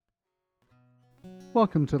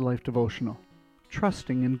Welcome to the Life Devotional,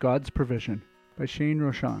 Trusting in God's Provision by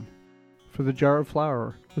Rochon. For the jar of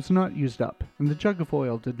flour was not used up, and the jug of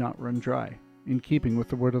oil did not run dry, in keeping with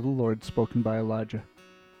the word of the Lord spoken by Elijah.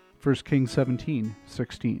 1 Kings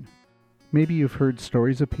 17:16. Maybe you've heard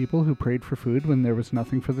stories of people who prayed for food when there was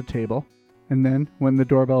nothing for the table, and then, when the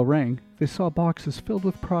doorbell rang, they saw boxes filled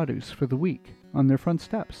with produce for the week on their front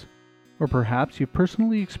steps. Or perhaps you've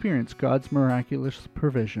personally experienced God's miraculous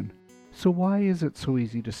provision. So why is it so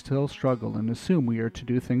easy to still struggle and assume we are to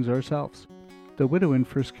do things ourselves? The widow in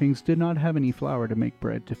 1 Kings did not have any flour to make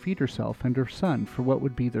bread to feed herself and her son for what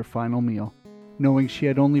would be their final meal. Knowing she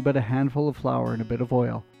had only but a handful of flour and a bit of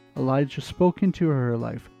oil, Elijah spoke into her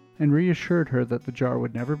life and reassured her that the jar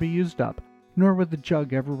would never be used up, nor would the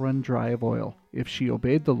jug ever run dry of oil, if she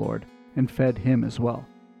obeyed the Lord and fed him as well.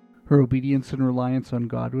 Her obedience and reliance on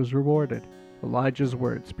God was rewarded. Elijah's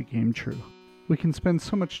words became true. We can spend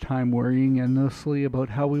so much time worrying endlessly about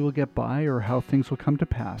how we will get by or how things will come to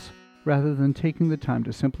pass, rather than taking the time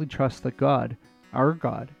to simply trust that God, our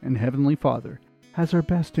God and Heavenly Father, has our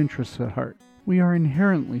best interests at heart. We are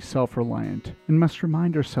inherently self-reliant and must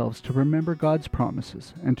remind ourselves to remember God's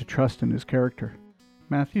promises and to trust in His character.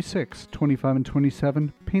 Matthew 6:25 and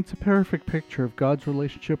 27 paints a perfect picture of God's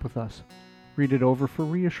relationship with us. Read it over for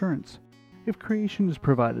reassurance. If creation is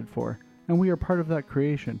provided for, and we are part of that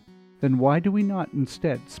creation, then why do we not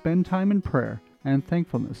instead spend time in prayer and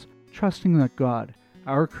thankfulness, trusting that God,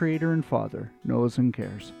 our Creator and Father, knows and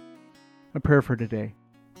cares? A prayer for today.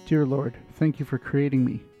 Dear Lord, thank you for creating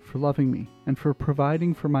me, for loving me, and for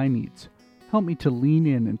providing for my needs. Help me to lean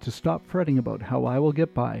in and to stop fretting about how I will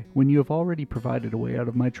get by when you have already provided a way out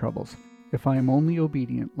of my troubles, if I am only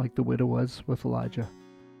obedient like the widow was with Elijah.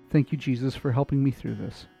 Thank you, Jesus, for helping me through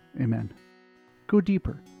this. Amen. Go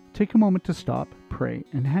deeper. Take a moment to stop, pray,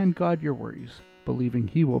 and hand God your worries, believing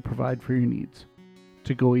He will provide for your needs.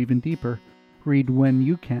 To go even deeper, read When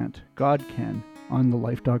You Can't, God Can on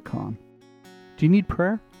thelife.com. Do you need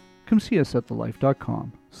prayer? Come see us at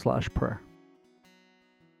thelife.com/prayer.